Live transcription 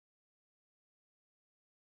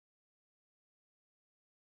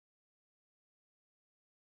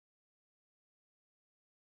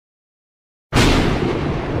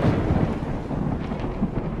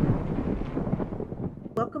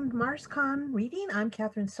welcome to MarsCon reading. I'm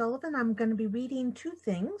Kathryn Sullivan. I'm going to be reading two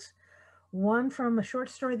things. One from a short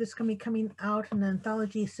story that's going to be coming out, an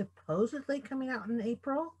anthology supposedly coming out in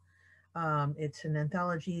April. It's an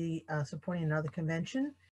anthology supporting another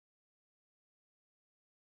convention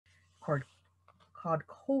called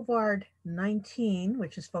Covard 19,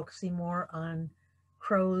 which is focusing more on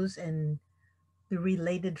crows and the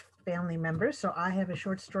related family members. So I have a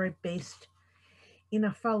short story based in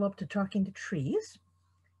a follow-up to Talking to Trees,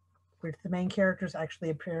 where the main characters actually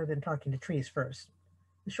appeared in Talking to Trees first.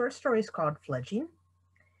 The short story is called Fledgling.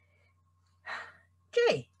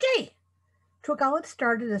 Jay! Twiglet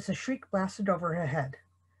started as a shriek blasted over her head.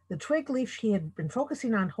 The twig leaf she had been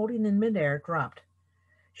focusing on holding in midair dropped.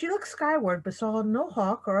 She looked skyward but saw no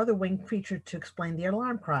hawk or other winged creature to explain the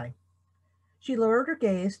alarm cry. She lowered her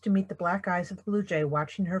gaze to meet the black eyes of the blue jay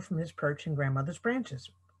watching her from his perch in grandmother's branches.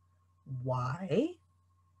 Why?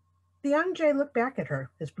 The young jay looked back at her,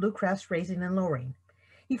 his blue crest raising and lowering.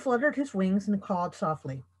 He fluttered his wings and called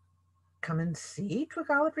softly. Come and see,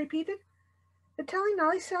 Twiglet repeated. Did Tally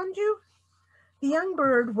Nolly sound you? The young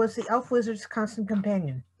bird was the elf wizard's constant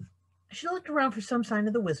companion. She looked around for some sign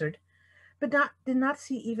of the wizard, but did not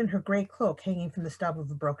see even her gray cloak hanging from the stub of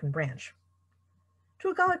a broken branch.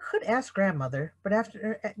 Twiglet could ask grandmother, but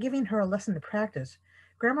after giving her a lesson to practice,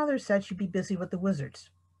 grandmother said she'd be busy with the wizards.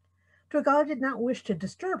 Twiglet did not wish to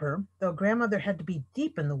disturb her, though grandmother had to be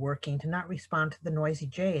deep in the working to not respond to the noisy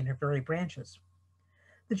jay in her very branches.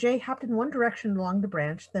 The jay hopped in one direction along the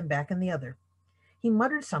branch, then back in the other. He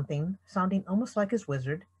muttered something, sounding almost like his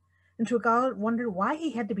wizard, and Twiglet wondered why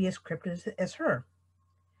he had to be as cryptic as her.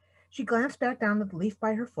 She glanced back down at the leaf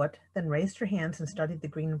by her foot, then raised her hands and studied the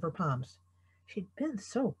green of her palms. She'd been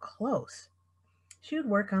so close. She would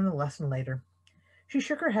work on the lesson later. She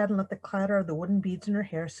shook her head and let the clatter of the wooden beads in her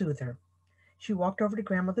hair soothe her. She walked over to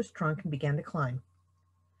grandmother's trunk and began to climb.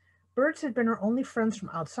 Birds had been her only friends from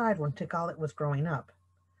outside when Twiglet was growing up.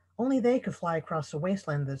 Only they could fly across the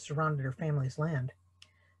wasteland that surrounded her family's land.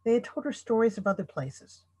 They had told her stories of other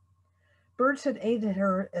places. Birds had aided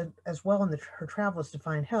her as well in her travels to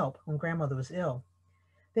find help when grandmother was ill.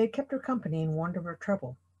 They had kept her company and warned of her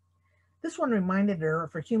trouble. This one reminded her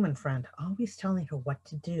of her human friend, always telling her what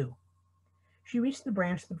to do. She reached the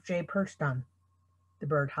branch the jay perched on. The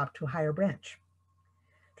bird hopped to a higher branch.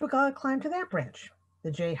 Twiglet climbed to that branch.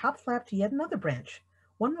 The jay hop-flapped to yet another branch,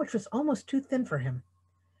 one which was almost too thin for him.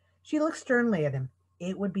 She looked sternly at him.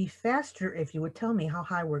 It would be faster if you would tell me how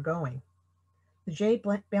high we're going. The jay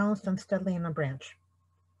balanced unsteadily on a branch.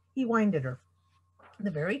 He whined at her.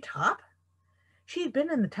 The very top? She had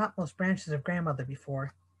been in the topmost branches of grandmother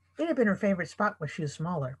before. It had been her favorite spot when she was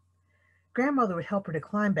smaller. Grandmother would help her to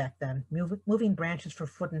climb back then, moving branches for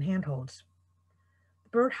foot and handholds. The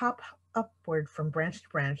bird hopped upward from branch to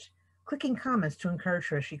branch, clicking comments to encourage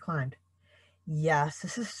her as she climbed. Yes,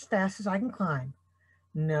 this is as fast as I can climb.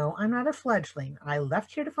 No, I'm not a fledgling. I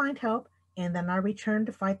left here to find help, and then I returned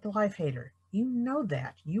to fight the life-hater. You know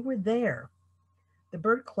that. You were there. The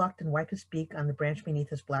bird clucked and wiped his beak on the branch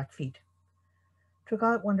beneath his black feet.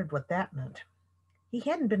 Twiglet wondered what that meant. He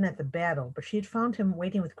hadn't been at the battle, but she had found him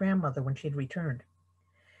waiting with grandmother when she had returned.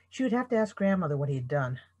 She would have to ask grandmother what he had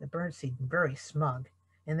done. The bird seemed very smug,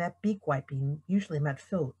 and that beak wiping usually meant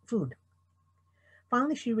food.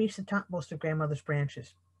 Finally, she reached the topmost of grandmother's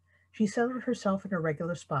branches. She settled herself in her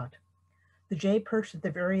regular spot. The jay perched at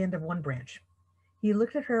the very end of one branch. He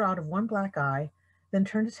looked at her out of one black eye, then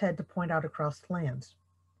turned his head to point out across the lands.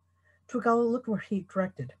 Twiglet looked where he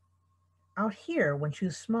directed. Out here, when she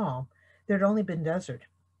was small, there had only been desert.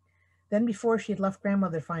 Then before she had left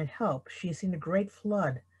grandmother to find help, she had seen a great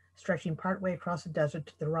flood stretching partway across the desert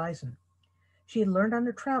to the horizon. She had learned on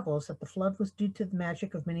her travels that the flood was due to the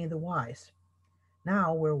magic of many of the wise.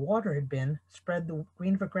 Now, where water had been, spread the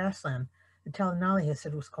green of a grassland that Talinali had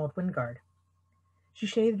said was called Wingard. She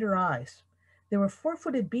shaded her eyes. There were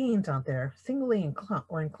 4-footed beings out there, singly in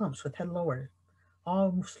clumps with head lowered,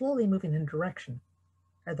 all slowly moving in direction.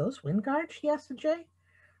 Are those Wingard? She asked the jay.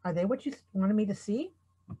 Are they what you wanted me to see?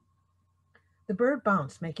 The bird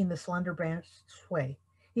bounced, making the slender branch sway.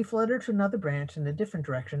 He fluttered to another branch in a different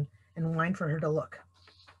direction and whined for her to look.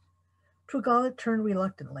 Twiglet turned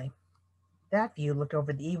reluctantly. That view looked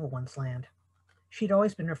over the evil one's land. She'd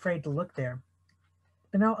always been afraid to look there.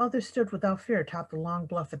 But now others stood without fear atop the long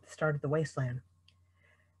bluff at the start of the wasteland.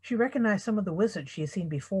 She recognized some of the wizards she had seen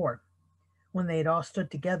before, when they had all stood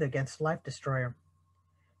together against the Life Destroyer.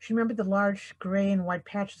 She remembered the large gray and white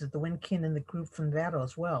patches of the Windkin in the group from the battle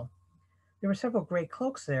as well. There were several gray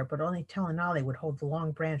cloaks there, but only Talinali would hold the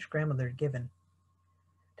long branch grandmother had given.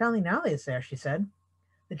 Talinali is there, she said.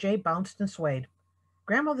 The jay bounced and swayed.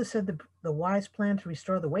 Grandmother said the wise planned to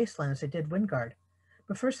restore the wasteland as they did Wingard,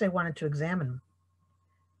 but first they wanted to examine them.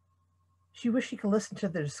 She wished she could listen to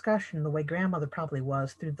the discussion the way Grandmother probably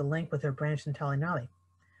was through the link with her branch in Talinali.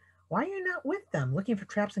 Why are you not with them, looking for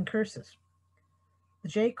traps and curses? The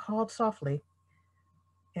jay called softly,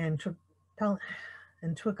 and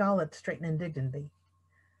Twigalet straightened indignantly.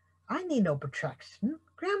 I need no protection.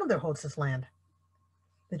 Grandmother holds this land.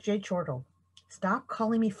 The jay chortled. Stop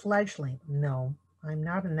calling me Fledgling. No, I'm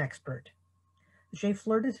not an expert. The jay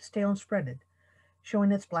flirted his tail and spread it,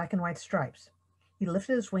 showing its black and white stripes. He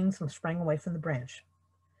lifted his wings and sprang away from the branch.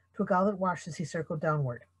 Twigalet watched as he circled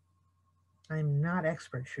downward. I'm not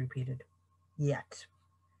expert, she repeated. Yet.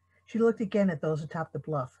 She looked again at those atop the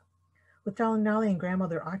bluff. With Talinali and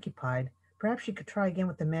Grandmother occupied, perhaps she could try again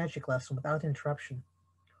with the magic lesson without interruption.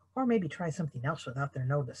 Or maybe try something else without their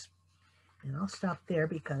notice. And I'll stop there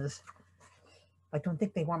because I don't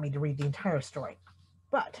think they want me to read the entire story.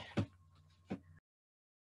 But I'm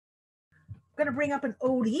going to bring up an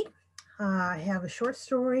oldie. I have a short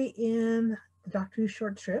story in the Doctor Who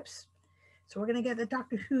short strips. So we're going to get the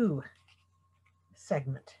Doctor Who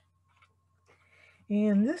segment.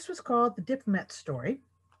 And this was called The Diplomat Story.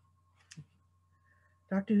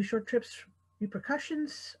 Doctor Who short trips,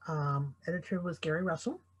 Repercussions. Editor was Gary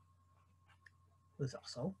Russell. Who was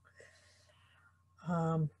also.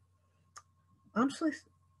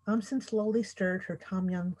 Umson slowly stirred her tom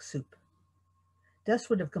yum soup. Des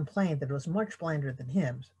would have complained that it was much blander than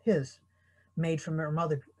his, made from her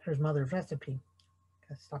mother's recipe.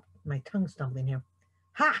 Gotta stop my tongue stumbling here.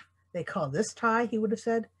 Ha! They call this Thai, he would have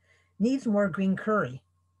said. Needs more green curry.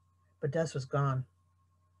 But Des was gone.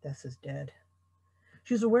 Des is dead.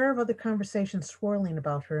 She was aware of other conversations swirling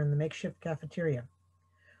about her in the makeshift cafeteria.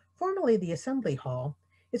 Formerly the assembly hall,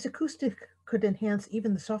 its acoustic could enhance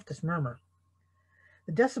even the softest murmur.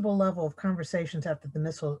 The decibel level of conversations after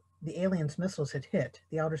the aliens' missiles had hit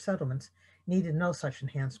the outer settlements needed no such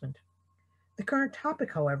enhancement. The current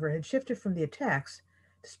topic, however, had shifted from the attacks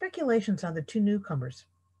to speculations on the two newcomers.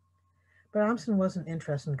 But Omson wasn't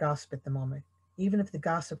interested in gossip at the moment, even if the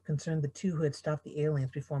gossip concerned the two who had stopped the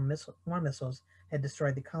aliens before more missiles had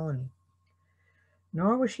destroyed the colony.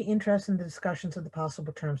 Nor was she interested in the discussions of the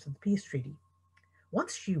possible terms of the peace treaty.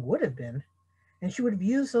 Once she would have been, and she would have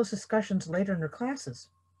used those discussions later in her classes.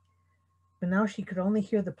 But now she could only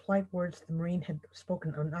hear the polite words the Marine had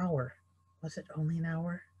spoken an hour. Was it only an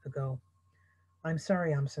hour ago? I'm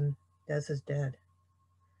sorry, Omson. Des is dead.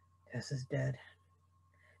 Des is dead.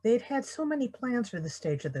 They had had so many plans for this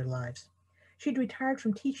stage of their lives. She'd retired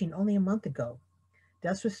from teaching only a month ago.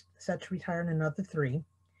 Des was set to retire in another 3,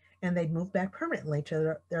 and they'd move back permanently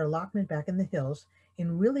to their allotment back in the hills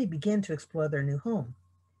and really begin to explore their new home.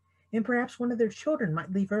 And perhaps one of their children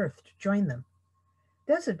might leave Earth to join them.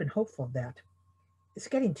 Des had been hopeful of that. It's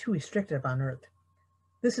getting too restrictive on Earth.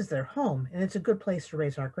 This is their home, and it's a good place to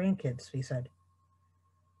raise our grandkids, he said.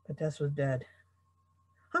 But Des was dead.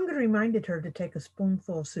 Hunger reminded her to take a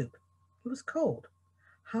spoonful of soup. It was cold.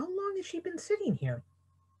 How long had she been sitting here?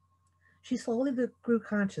 She slowly grew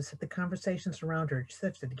conscious that the conversations around her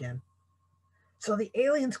shifted again. So the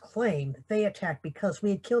aliens claimed that they attacked because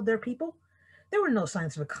we had killed their people? There were no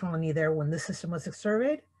signs of a colony there when this system was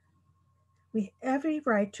surveyed. We have every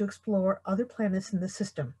right to explore other planets in the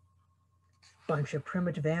system. Bunch of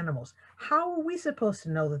primitive animals. How were we supposed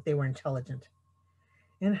to know that they were intelligent?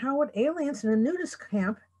 And how would aliens in a nudist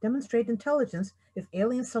camp demonstrate intelligence if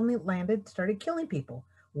aliens suddenly landed and started killing people?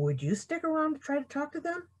 Would you stick around to try to talk to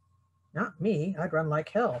them? Not me. I'd run like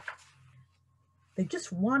hell. They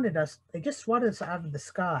just wanted us out of the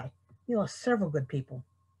sky. We lost several good people.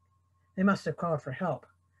 They must have called for help.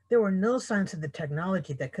 There were no signs of the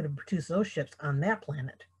technology that could have produced those ships on that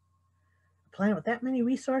planet. A planet with that many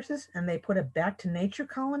resources, and they put a back-to-nature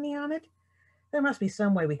colony on it? There must be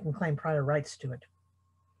some way we can claim prior rights to it.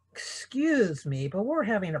 Excuse me, but we're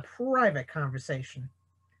having a private conversation.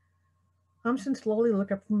 Umson slowly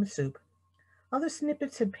looked up from the soup. Other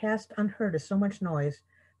snippets had passed unheard as so much noise,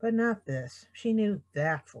 but not this. She knew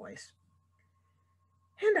that voice.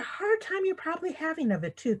 And a hard time you're probably having of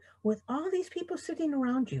it, too, with all these people sitting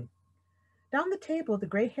around you. Down the table, the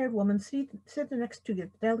gray-haired woman sitting next to the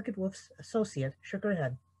delicate wolf's associate shook her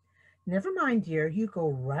head. Never mind, dear, you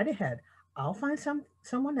go right ahead. I'll find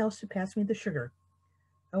someone else to pass me the sugar,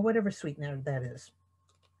 or whatever sweetener that is.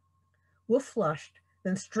 Wolf flushed,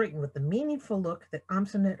 then straightened with the meaningful look that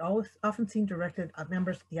Omson had often seen directed at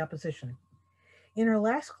members of the opposition. In her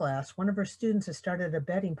last class, one of her students had started a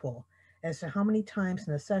betting pool as to how many times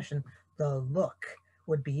in a session the look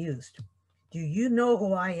would be used. Do you know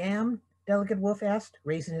who I am? Delegate Wolf asked,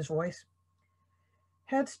 raising his voice.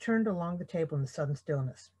 Heads turned along the table in the sudden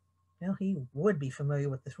stillness. Well, he would be familiar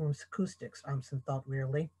with this room's acoustics, Armstrong thought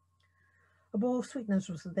wearily. A bowl of sweetness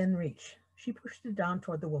was within reach. She pushed it down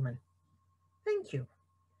toward the woman. Thank you.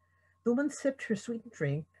 The woman sipped her sweetened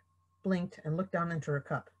drink, blinked, and looked down into her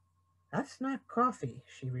cup. That's not coffee,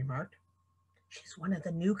 she remarked. She's one of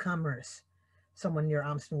the newcomers, someone near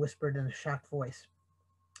Armstrong whispered in a shocked voice.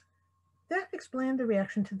 That explained the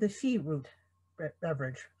reaction to the fee root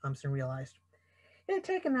beverage, Armstrong realized. It had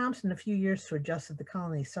taken Armstrong a few years to adjust to the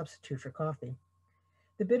colony's substitute for coffee.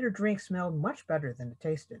 The bitter drink smelled much better than it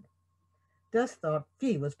tasted. Des thought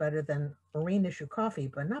fee was better than marine issue coffee,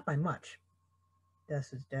 but not by much. Des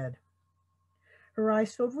is dead. Her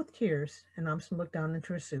eyes filled with tears, and Armstrong looked down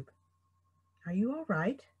into her soup. Are you all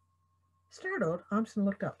right? Startled, Armstrong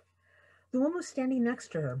looked up. The woman was standing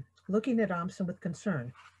next to her, looking at Armstrong with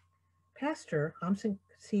concern. Past her, Armstrong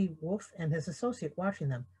could see Wolf and his associate watching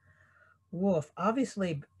them. Wolf,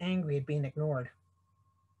 obviously angry at being ignored.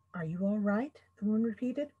 Are you all right? The woman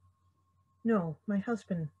repeated. No, my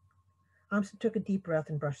husband. Armstrong took a deep breath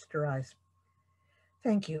and brushed her eyes.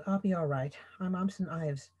 Thank you, I'll be all right. I'm Armstrong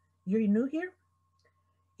Ives. You're new here?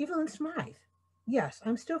 Evelyn Smythe. Yes,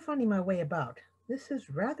 I'm still finding my way about. This is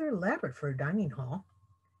rather elaborate for a dining hall.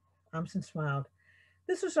 Armstrong smiled.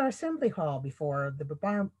 This was our assembly hall before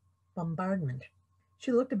the bombardment.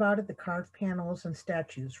 She looked about at the carved panels and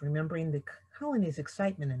statues, remembering the colony's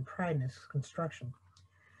excitement and pride in its construction.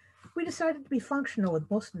 We decided to be functional with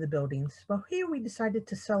most of the buildings, but here we decided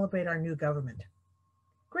to celebrate our new government.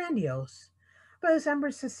 Grandiose. But as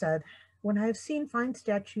Embers has said, when I have seen fine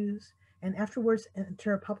statues and afterwards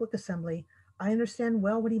enter a public assembly, I understand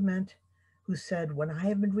well what he meant, who said, when I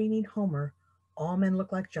have been reading Homer, all men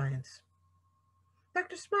look like giants.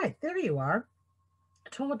 Dr. Smythe, there you are. A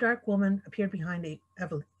tall, dark woman appeared behind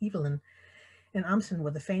Evelyn, and Armstrong,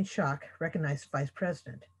 with a faint shock, recognized the vice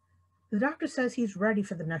president. The doctor says he's ready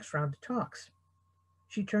for the next round of talks.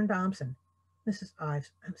 She turned to Armstrong. Mrs. Ives,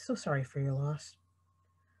 I'm so sorry for your loss.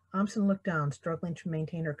 Armstrong looked down, struggling to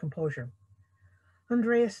maintain her composure.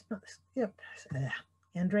 Andrea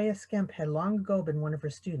Skemp had long ago been one of her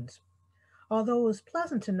students. Although it was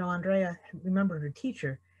pleasant to know Andrea had remembered her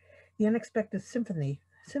teacher, the unexpected symphony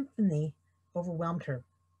overwhelmed her.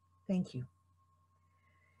 Thank you.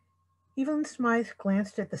 Evelyn Smythe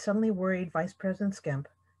glanced at the suddenly worried Vice President Skemp,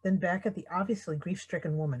 then back at the obviously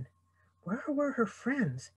grief-stricken woman. Where were her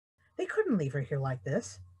friends? They couldn't leave her here like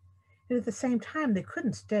this. And at the same time, they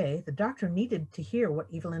couldn't stay. The doctor needed to hear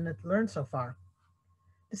what Evelyn had learned so far.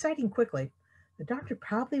 Deciding quickly, the doctor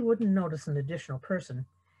probably wouldn't notice an additional person,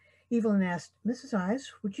 Evelyn asked, Mrs.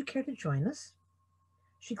 Ives, would you care to join us?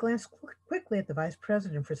 She glanced quickly at the vice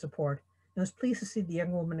president for support and was pleased to see the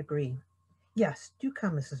young woman agree. Yes, do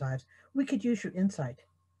come, Mrs. Ives. We could use your insight.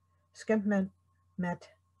 Skemp met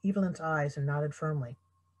Evelyn's eyes and nodded firmly.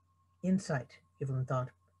 Insight, Evelyn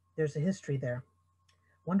thought. There's a history there.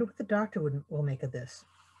 Wonder what the doctor will make of this.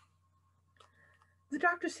 The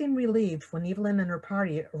doctor seemed relieved when Evelyn and her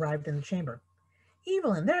party arrived in the chamber.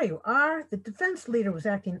 Evelyn, there you are. The defense leader was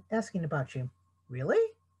asking about you.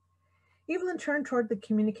 Really? Evelyn turned toward the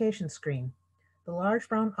communication screen. The large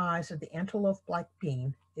brown eyes of the antelope-like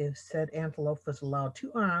being, if said antelope was allowed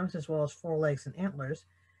 2 arms as well as 4 legs and antlers,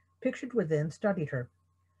 pictured within, studied her.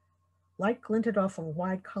 Light glinted off of a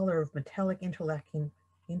wide collar of metallic interlinking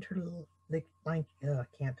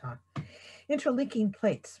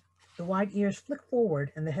plates. The wide ears flicked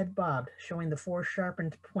forward and the head bobbed, showing the 4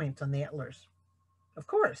 sharpened points on the antlers. Of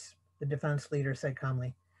course, the defense leader said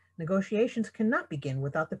calmly. Negotiations cannot begin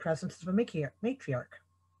without the presence of a matriarch.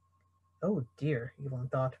 Oh dear, Evelyn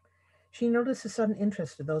thought. She noticed a sudden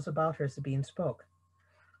interest of those about her as the being spoke.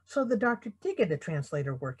 So the doctor did get a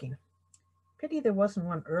translator working. Pity there wasn't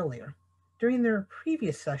one earlier. During their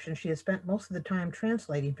previous session, she had spent most of the time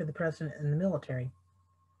translating for the president and the military.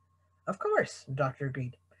 Of course, the doctor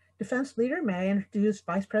agreed. Defense leader, may I introduce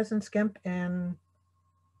Vice President Skemp and...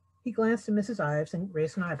 He glanced at Mrs. Ives and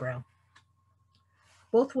raised an eyebrow.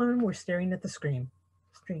 Both women were staring at the screen.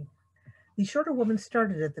 The shorter woman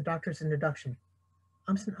started at the doctor's introduction.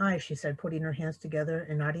 Armstrong Ives, she said, putting her hands together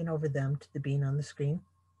and nodding over them to the being on the screen.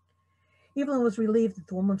 Evelyn was relieved that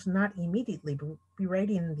the woman was not immediately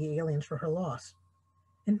berating the aliens for her loss.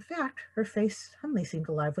 In fact, her face suddenly seemed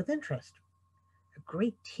alive with interest. A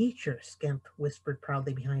great teacher, Skemp whispered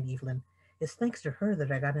proudly behind Evelyn. It's thanks to her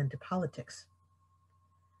that I got into politics.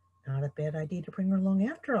 Not a bad idea to bring her along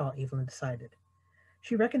after all, Evelyn decided.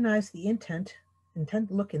 She recognized the intent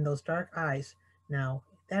look in those dark eyes now,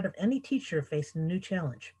 that of any teacher facing a new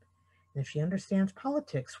challenge. And if she understands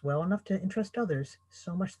politics well enough to interest others,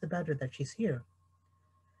 so much the better that she's here.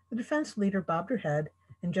 The defense leader bobbed her head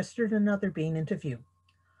and gestured another being into view.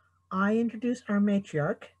 I introduce our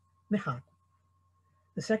matriarch, Miha.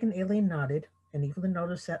 The second alien nodded, and Evelyn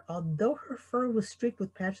noticed that although her fur was streaked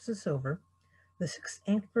with patches of silver, the 6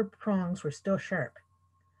 antler prongs were still sharp.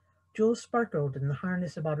 Jewels sparkled in the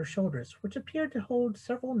harness about her shoulders, which appeared to hold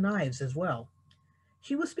several knives as well.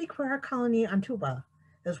 She will speak for our colony on Tuba,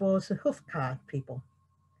 as well as the Hoofka people.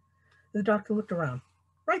 The doctor looked around.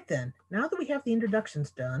 Right then, now that we have the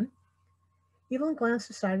introductions done. Evelyn glanced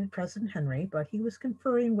aside at President Henry, but he was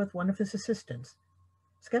conferring with one of his assistants.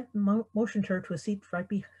 Skep motioned her to a seat right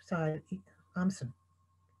beside Amson.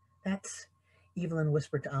 That's, Evelyn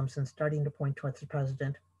whispered to Amson, starting to point towards the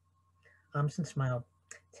president. Amson smiled.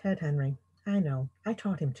 Ted Henry. I know. I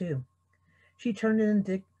taught him too. She turned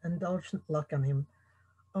an indulgent look on him.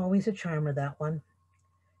 Always a charmer, that one.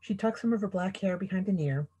 She tucked some of her black hair behind an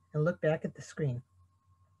ear and looked back at the screen.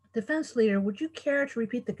 Defense leader, would you care to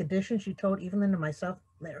repeat the conditions you told Evelyn and myself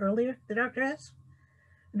earlier? The doctor asked.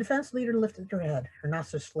 The defense leader lifted her head, her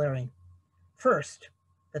nostrils flaring. First,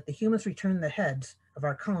 that the humans return the heads of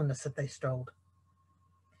our colonists that they stole.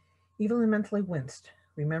 Evelyn mentally winced,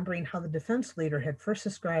 remembering how the defense leader had first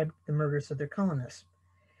described the murders of their colonists.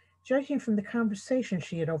 Judging from the conversation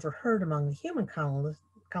she had overheard among the human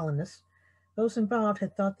colonists, those involved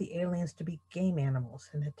had thought the aliens to be game animals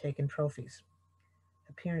and had taken trophies.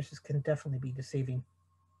 Appearances can definitely be deceiving.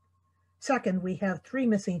 Second, we have 3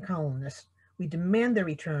 missing colonists. We demand their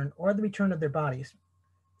return or the return of their bodies.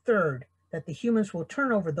 Third, that the humans will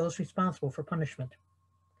turn over those responsible for punishment.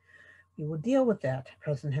 We will deal with that,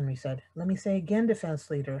 President Henry said. Let me say again, Defense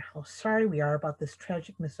Leader, how sorry we are about this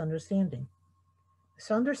tragic misunderstanding.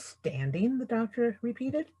 Misunderstanding, the doctor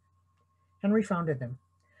repeated. Henry frowned at him.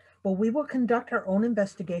 But we will conduct our own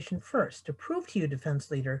investigation first to prove to you,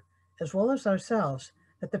 Defense Leader, as well as ourselves,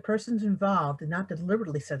 that the persons involved did not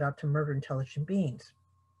deliberately set out to murder intelligent beings.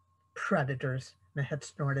 Predators, Mahet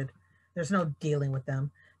snorted. There's no dealing with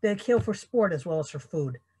them. They kill for sport as well as for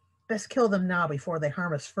food. Best kill them now before they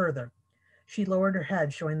harm us further. She lowered her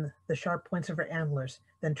head, showing the sharp points of her antlers,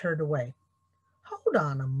 then turned away. Hold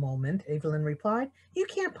on a moment, Evelyn replied. You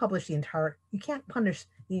can't punish the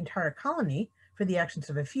entire colony for the actions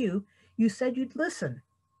of a few. You said you'd listen.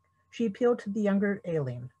 She appealed to the younger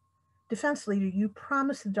alien. Defense Leader, you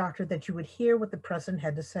promised the doctor that you would hear what the president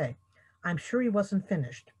had to say. I'm sure he wasn't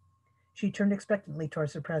finished. She turned expectantly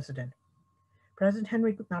towards the president. President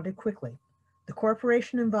Henry nodded quickly. The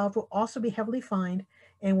corporation involved will also be heavily fined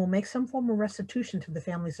and will make some form of restitution to the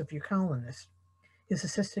families of your colonists. His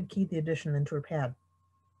assistant keyed the addition into her pad.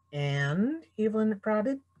 And, Evelyn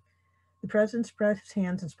prodded. The president spread his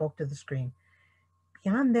hands and spoke to the screen.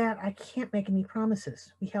 Beyond that, I can't make any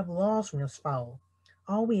promises. We have laws we must follow.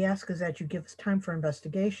 All we ask is that you give us time for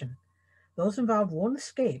investigation. Those involved won't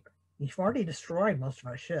escape. You've already destroyed most of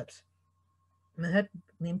our ships. Mahet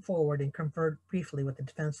leaned forward and conferred briefly with the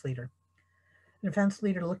defense leader. The defense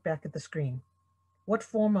leader looked back at the screen. What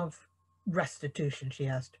form of restitution, she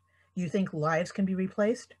asked. Do you think lives can be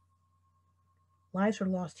replaced? Lives are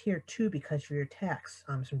lost here, too, because of your attacks,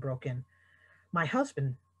 Amson broke in. My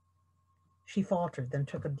husband... She faltered, then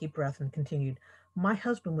took a deep breath and continued. My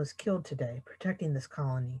husband was killed today, protecting this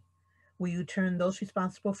colony. Will you turn those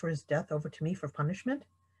responsible for his death over to me for punishment?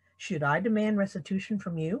 Should I demand restitution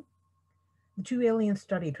from you? The 2 aliens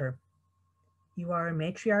studied her. You are a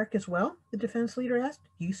matriarch as well? The defense leader asked.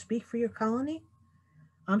 Do you speak for your colony?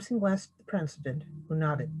 Amson glanced at the president, who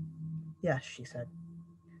nodded. Yes, she said.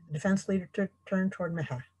 The defense leader turned toward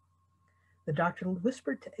Meha. The doctor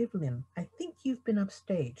whispered to Evelyn, I think you've been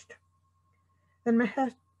upstaged. Then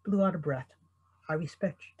Meha blew out a breath. I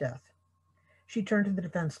respect your death. She turned to the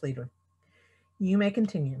defense leader. You may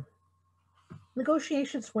continue.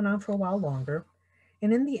 Negotiations went on for a while longer,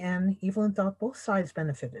 and in the end, Evelyn thought both sides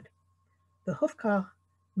benefited. The Hufka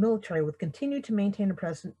military would continue to maintain a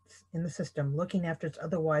presence in the system, looking after its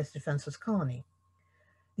otherwise defenseless colony.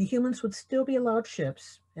 The humans would still be allowed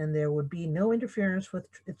ships, and there would be no interference with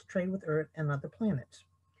its trade with Earth and other planets.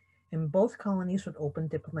 And both colonies would open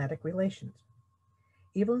diplomatic relations.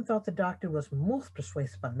 Evelyn thought the doctor was most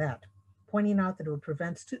persuasive on that, pointing out that it would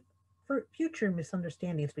prevent future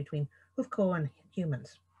misunderstandings between Hufko and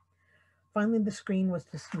humans. Finally, the screen was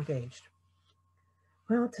disengaged.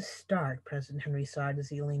 Well, to start, President Henry sighed as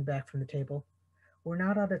he leaned back from the table. We're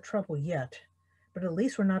not out of trouble yet, but at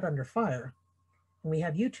least we're not under fire. And we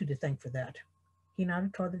have you 2 to thank for that. He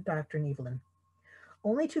nodded toward the doctor and Evelyn.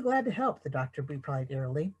 Only too glad to help, the doctor replied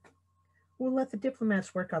airily. We'll let the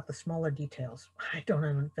diplomats work out the smaller details. I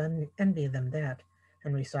don't envy them that,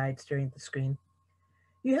 Henry sighed, staring at the screen.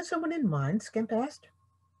 You have someone in mind? Skemp asked.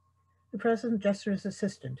 The president gestured his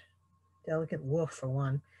assistant. Delegate Wolf, for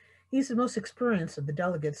one. He's the most experienced of the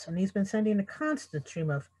delegates, and he's been sending a constant stream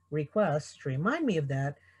of requests to remind me of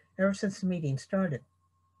that ever since the meeting started.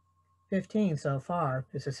 15 so far,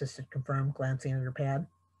 his assistant confirmed, glancing at her pad.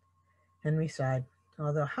 Henry sighed,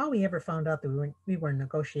 although how he ever found out that we were in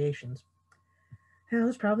negotiations. It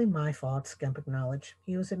was probably my fault, Skemp acknowledged.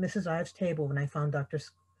 He was at Mrs. Ives' table when I found Dr.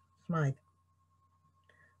 Smythe.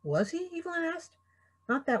 Was he? Evelyn asked.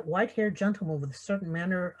 Not that white-haired gentleman with a certain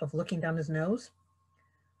manner of looking down his nose?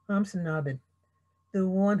 Thompson nodded. The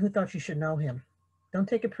one who thought you should know him. Don't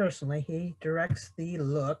take it personally. He directs the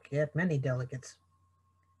look at many delegates.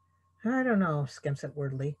 I don't know, Skemp said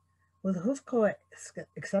wordily. Will the Hoofco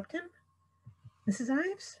accept him? Mrs.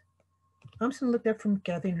 Ives? Thompson looked up from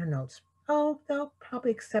gathering her notes. Oh, they'll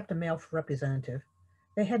probably accept a male representative.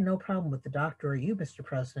 They had no problem with the doctor or you, Mr.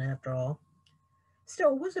 President, after all.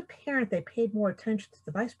 Still, it was apparent they paid more attention to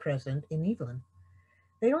the vice president in Evelyn.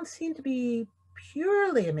 They don't seem to be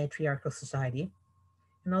purely a matriarchal society,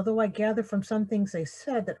 and although I gather from some things they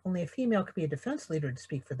said that only a female could be a defense leader to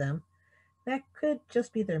speak for them, that could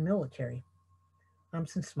just be their military.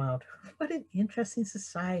 Thompson smiled. What an interesting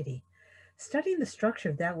society. Studying the structure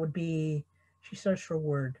of that would be, she searched for a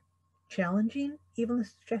word, challenging, Evelyn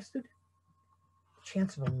suggested. The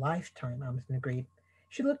chance of a lifetime, Thompson agreed.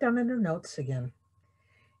 She looked down at her notes again.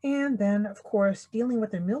 And then, of course, dealing with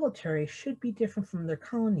their military should be different from their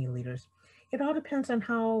colony leaders. It all depends on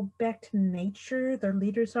how back to nature their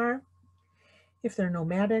leaders are. If they're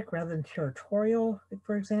nomadic rather than territorial,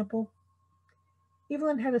 for example.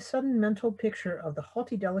 Evelyn had a sudden mental picture of the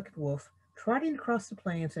haughty, delicate wolf trotting across the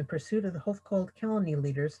plains in pursuit of the hoof-cold colony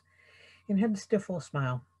leaders and had a stifle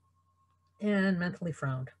smile, and mentally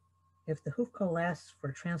frowned. If the hoofco asks for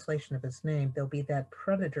a translation of his name, there'll be that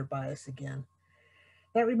predator bias again.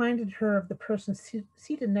 That reminded her of the person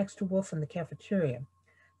seated next to Wolf in the cafeteria,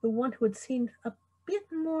 the one who had seemed a bit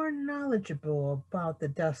more knowledgeable about the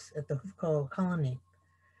deaths at the Hoofco colony,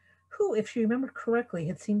 who, if she remembered correctly,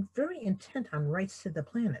 had seemed very intent on rights to the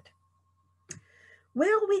planet.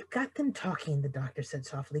 Well, we've got them talking, the doctor said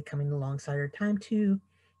softly, coming alongside her. Time to...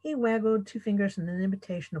 He waggled 2 fingers in an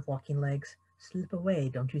imitation of walking legs. Slip away,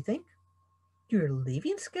 don't you think? You're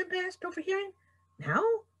leaving? Skemp asked, overhearing. Now?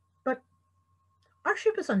 But our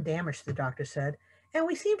ship is undamaged, the doctor said, and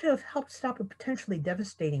we seem to have helped stop a potentially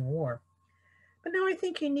devastating war. But now I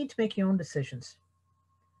think you need to make your own decisions.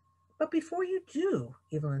 But before you do,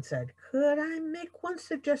 Evelyn said, could I make one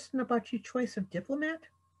suggestion about your choice of diplomat?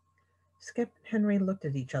 Skemp and Henry looked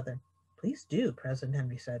at each other. Please do, President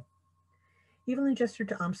Henry said. Evelyn gestured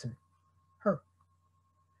to Thompson. Her.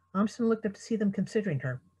 Thompson looked up to see them considering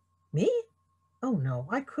her. Me? Oh, no,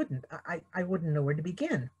 I couldn't. I wouldn't know where to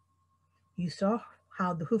begin. You saw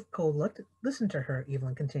how the hoofco listened to her,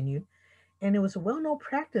 Evelyn continued, and it was a well-known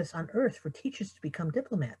practice on Earth for teachers to become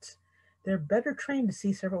diplomats. They're better trained to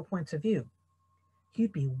see several points of view.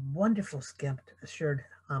 You'd be wonderful, Skemp assured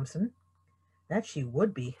Thompson. That she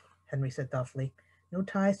would be, Henry said thoughtfully. No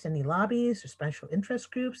ties to any lobbies or special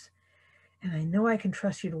interest groups, and I know I can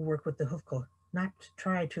trust you to work with the hoofco, not to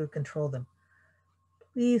try to control them.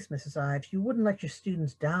 Please, Mrs. Ives, you wouldn't let your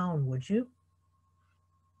students down, would you?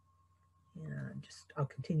 I'll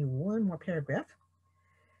continue one more paragraph.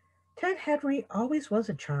 Ted Henry always was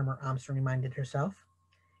a charmer, Thompson reminded herself.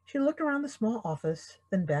 She looked around the small office,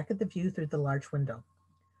 then back at the view through the large window.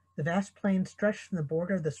 The vast plain stretched from the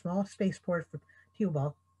border of the small spaceport for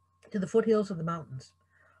Tubal to the foothills of the mountains.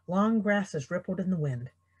 Long grasses rippled in the wind,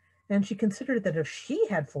 and she considered that if she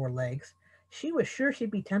had 4 legs, she was sure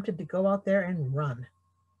she'd be tempted to go out there and run.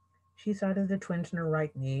 She sighted the twinge in her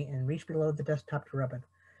right knee and reached below the desktop to rub it.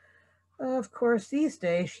 Of course, these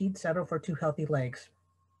days she'd settle for 2 healthy legs.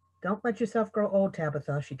 Don't let yourself grow old,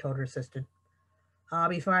 Tabitha, she told her assistant. I'll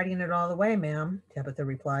be fighting it all the way, ma'am, Tabitha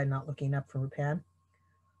replied, not looking up from her pad.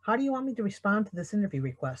 How do you want me to respond to this interview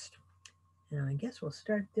request? And I guess we'll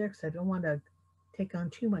start there because I don't want to take on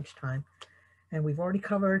too much time. And we've already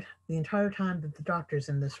covered the entire time that the doctor's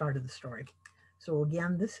in this part of the story. So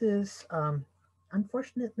again, this is,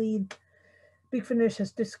 unfortunately, Big Finish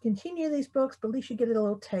has discontinued these books, but at least you get a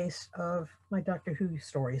little taste of my Doctor Who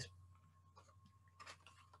stories.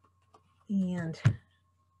 And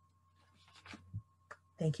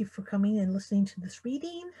thank you for coming and listening to this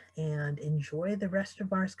reading, and enjoy the rest of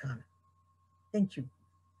MarsCon. Thank you.